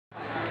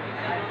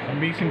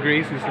Amazing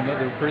Grace is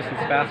another Percy's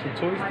Fast Food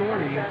Toy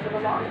Story.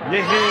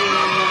 Yay!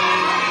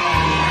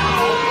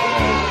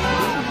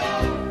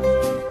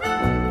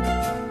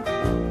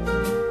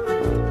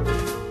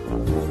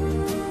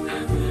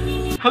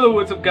 Hello,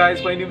 what's up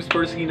guys? My name is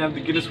Percy and I'm the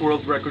Guinness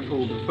World Record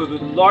holder for the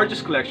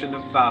largest collection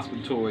of fast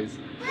food toys.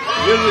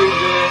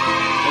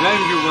 And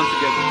I'm here once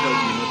again to tell you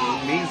another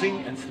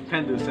amazing and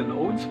stupendous and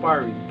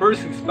awe-inspiring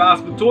Percy's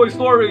Fast Food Toy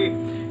Story.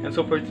 And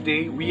so for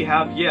today, we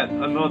have yet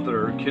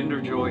another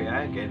Kinder Joy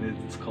egg and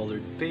it's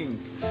colored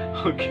pink.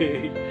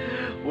 Okay,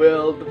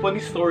 well, the funny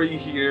story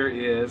here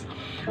is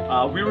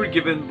we were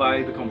given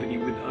by the company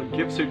with a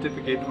gift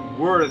certificate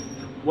worth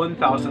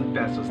 1,000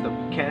 pesos that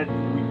we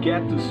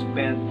get to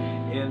spend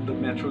in the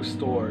Metro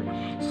store.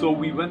 So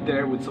we went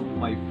there with some of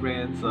my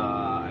friends,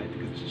 I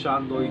think it's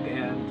Sean Lloyd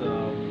and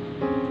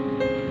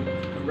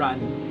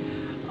Rani.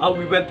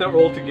 We went there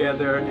all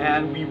together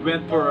and we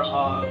went for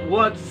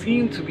what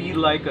seemed to be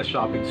like a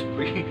shopping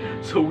spree.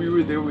 So we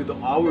were there with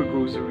our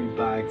grocery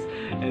bags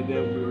and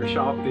then we were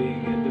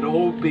shopping and then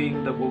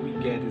hoping that what we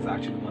get is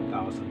actually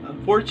 1,000.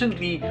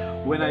 Unfortunately,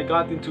 when I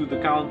got into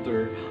the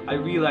counter, I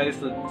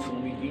realized that it's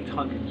only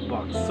 800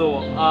 bucks.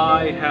 So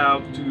I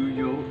have to,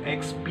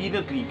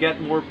 expediently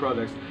get more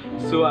products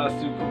so as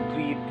to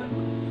complete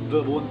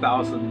the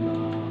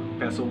 1,000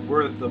 peso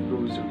worth of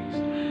groceries.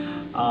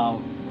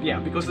 Yeah,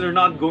 because they're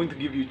not going to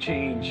give you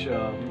change.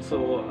 I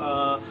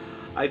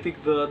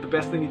think the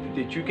best thing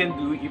that you can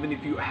do, even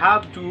if you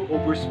have to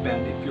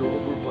overspend, if you're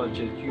over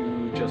budget,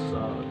 you just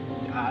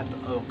add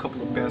a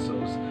couple of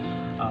pesos.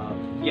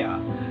 Yeah,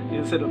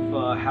 instead of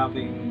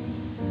having,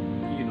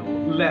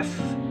 less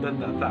than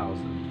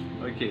 1,000.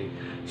 Okay,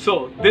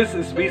 so this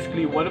is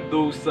basically one of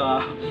those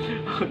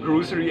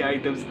grocery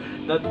items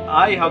that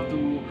I have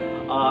to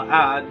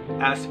add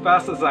as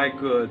fast as I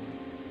could.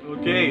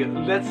 Okay,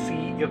 let's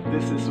see if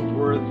this is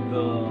worth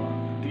the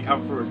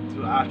effort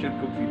to actually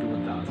complete the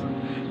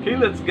 1,000. Okay,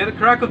 let's get a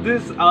crack of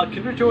this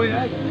Kinder Joy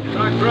egg.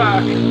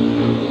 Crack.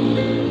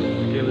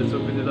 Okay, let's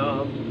open it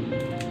up.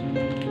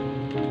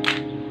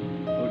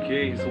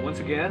 Okay, so once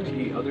again,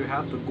 the other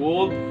half, the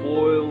gold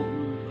foil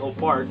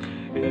part,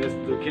 is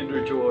the Kinder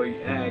Joy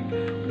egg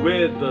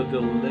with the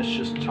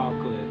delicious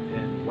chocolate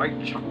and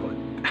white chocolate.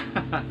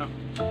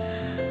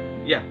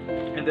 Yeah,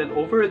 and then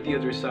over at the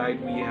other side,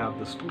 we have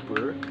the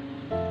scooper.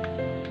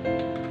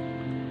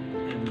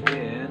 And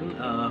then,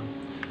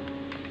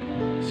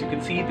 as you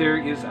can see, there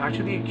is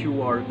actually a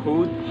QR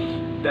code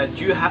that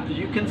you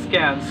can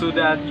scan so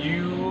that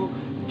you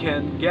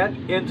can get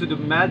into the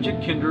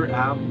Magic Kinder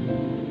app.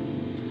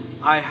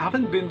 I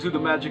haven't been to the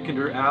Magic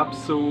Kinder app,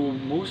 so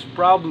most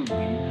probably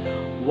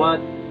what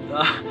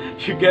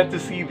you get to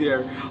see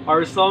there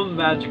are some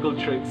magical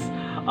tricks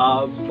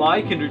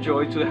by Kinder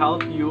Joy to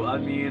help you,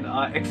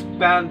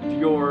 expand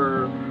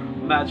your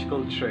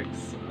magical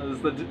tricks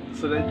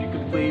so that you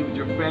can play with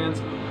your friends,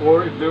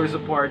 or if there's a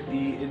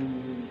party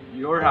in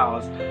your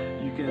house,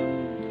 you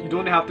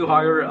don't have to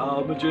hire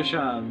a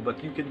magician,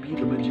 but you can be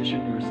the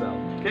magician yourself.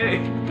 Okay.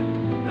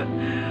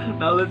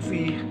 Now let's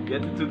see,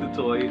 get into the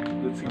toy.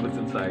 Let's see what's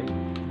inside.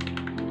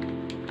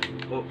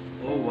 Oh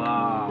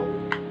wow.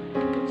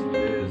 What's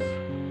this?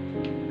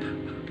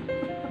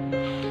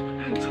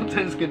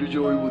 Sometimes Kinder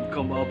Joy would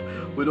come up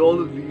with all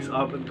of these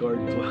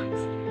avant-garde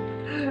toys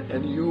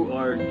and you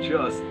are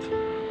just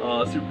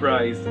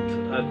surprised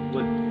at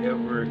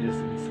whatever is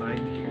inside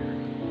here.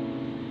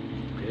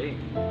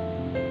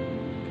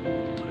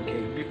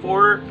 Okay,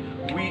 before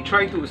we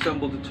try to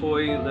assemble the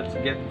toy, let's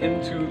get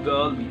into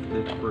the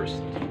leaflet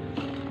first.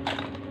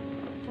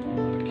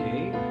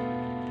 Okay,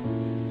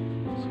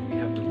 so we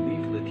have the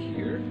leaflet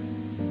here.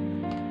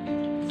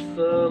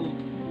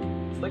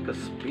 It's like a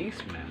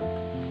spaceman.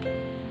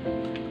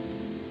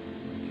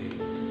 Okay.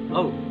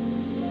 Oh,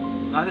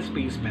 not a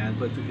spaceman,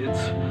 but it's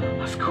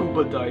a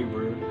scuba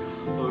diver.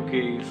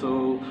 Okay,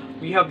 so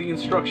we have the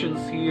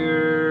instructions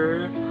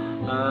here.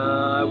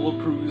 I will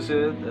peruse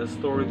it as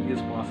thoroughly as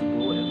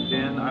possible and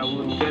then I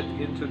will get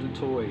into the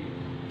toy.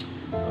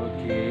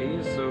 Okay,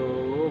 so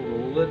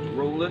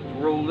roll it.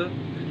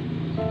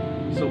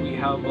 So we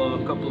have a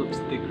couple of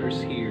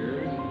stickers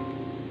here.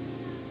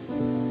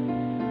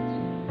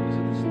 Is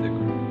it a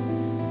sticker?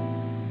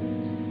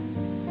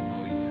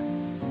 Oh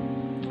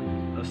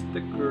yeah. A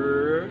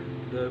sticker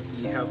that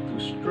we have to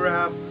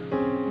strap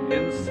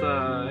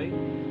inside.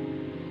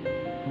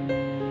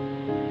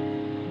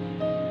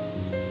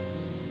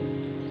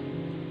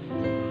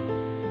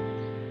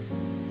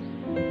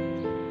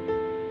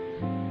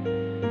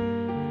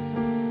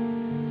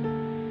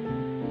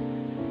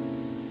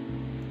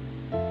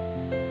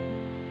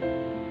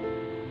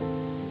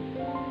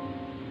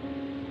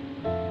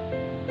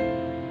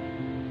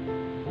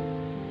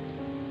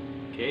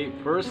 Okay,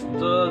 first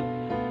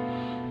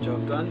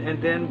job done,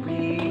 and then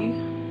we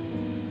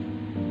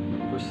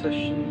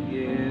position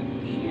in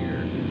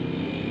here.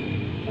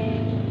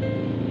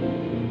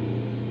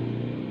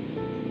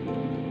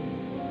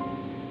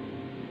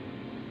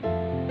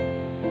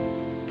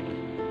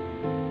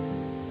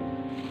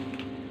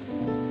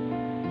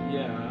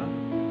 Yeah.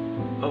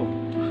 Oh,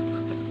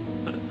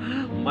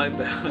 my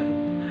bad.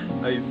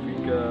 I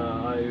think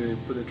I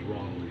put it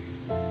wrongly.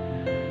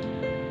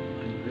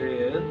 And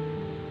then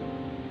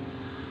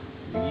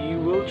we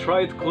will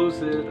try to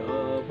close it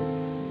up.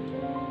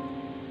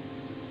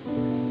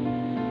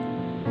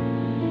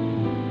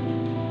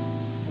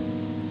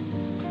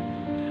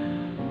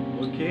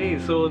 Okay,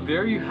 so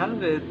there you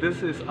have it.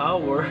 This is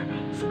our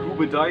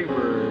scuba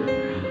diver.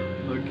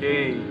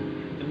 Okay,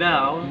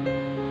 now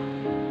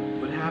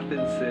what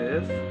happens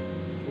is,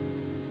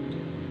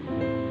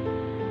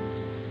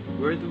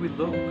 where do we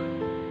look?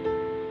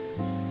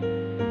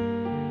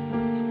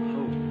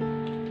 Oh.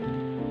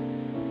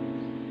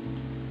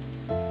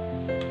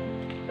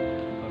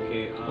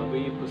 Okay,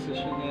 when you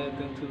position it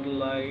into the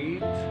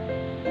light.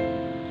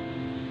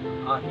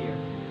 Here.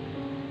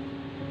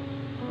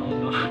 Oh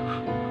no.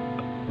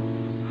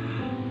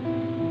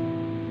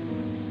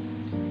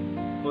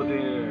 Oh,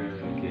 there.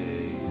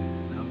 Okay,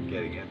 now I'm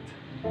getting it.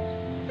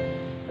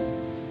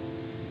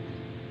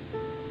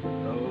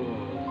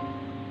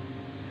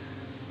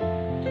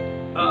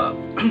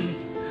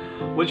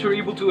 Once you're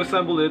able to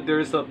assemble it,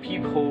 there's a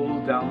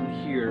peephole down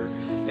here,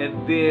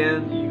 and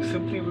then you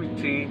simply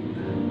rotate.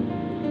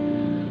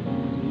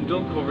 You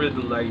don't cover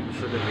the light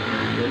so that you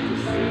can get to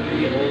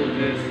see all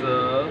these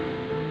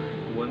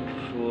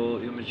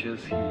wonderful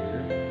images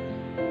here.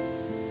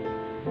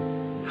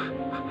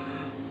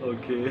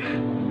 Okay,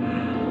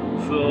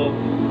 so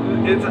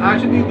it's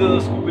actually the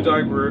scuba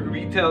diver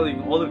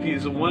retelling all of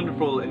his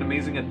wonderful and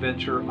amazing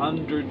adventure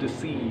under the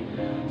sea.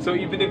 So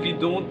even if you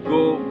don't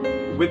go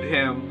with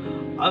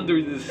him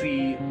under the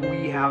sea,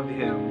 we have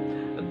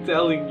him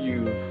telling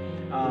you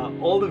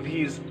all of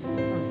his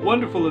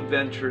wonderful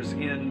adventures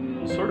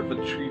in sort of a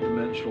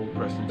three-dimensional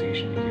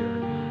presentation here,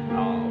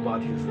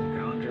 about his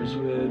encounters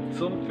with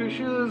some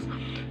fishes,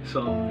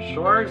 some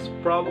sharks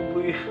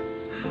probably,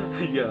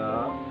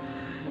 yeah,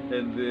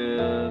 and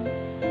then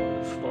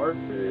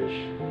starfish.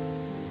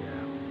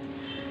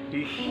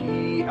 Yeah,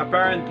 he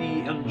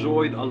apparently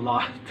enjoyed a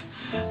lot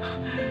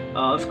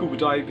scuba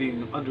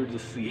diving under the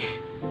sea.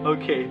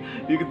 Okay,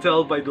 you can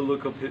tell by the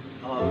look on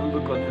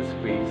his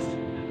face.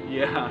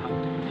 Yeah,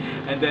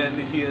 and then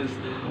he is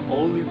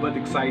only but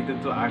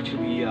excited to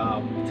actually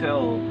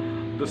tell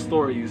the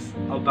stories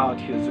about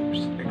his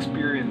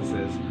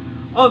experiences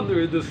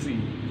under the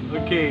sea.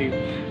 Okay,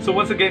 so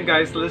once again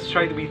guys, let's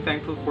try to be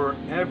thankful for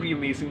every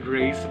amazing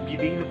grace, be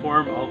the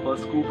uniform of a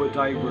scuba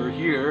diver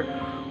here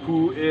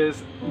who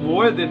is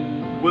more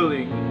than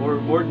willing or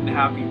more than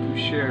happy to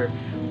share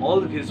all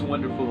of his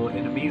wonderful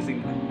and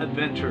amazing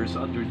adventures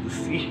under the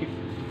sea.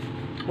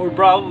 Or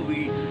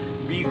probably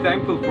be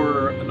thankful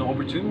for an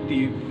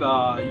opportunity if you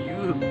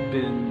have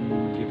been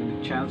given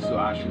a chance to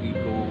actually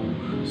go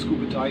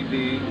scuba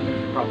diving,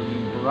 probably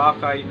in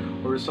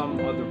Boracay or some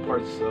other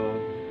parts of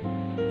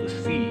the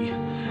sea.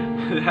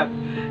 That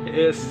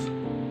is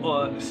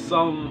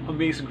some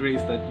amazing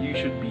grace that you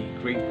should be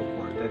grateful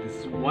for. That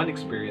is one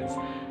experience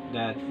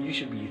that you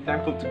should be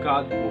thankful to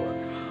God for.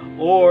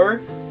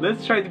 Or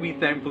let's try to be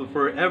thankful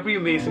for every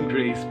amazing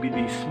grace, be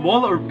they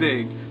small or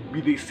big,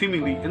 be they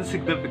seemingly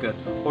insignificant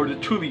or the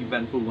truly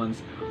eventful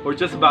ones, or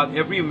just about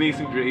every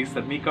amazing grace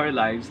that make our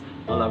lives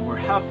a lot more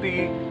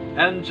happy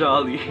and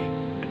jolly.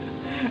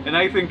 And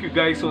I thank you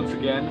guys once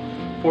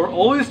again for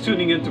always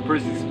tuning in to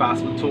Percy's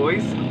Phasma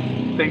Toys.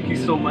 Thank you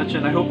so much,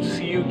 and I hope to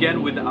see you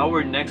again with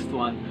our next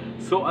one.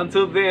 So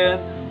until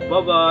then,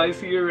 bye bye,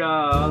 see you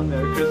around,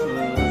 Merry Christmas.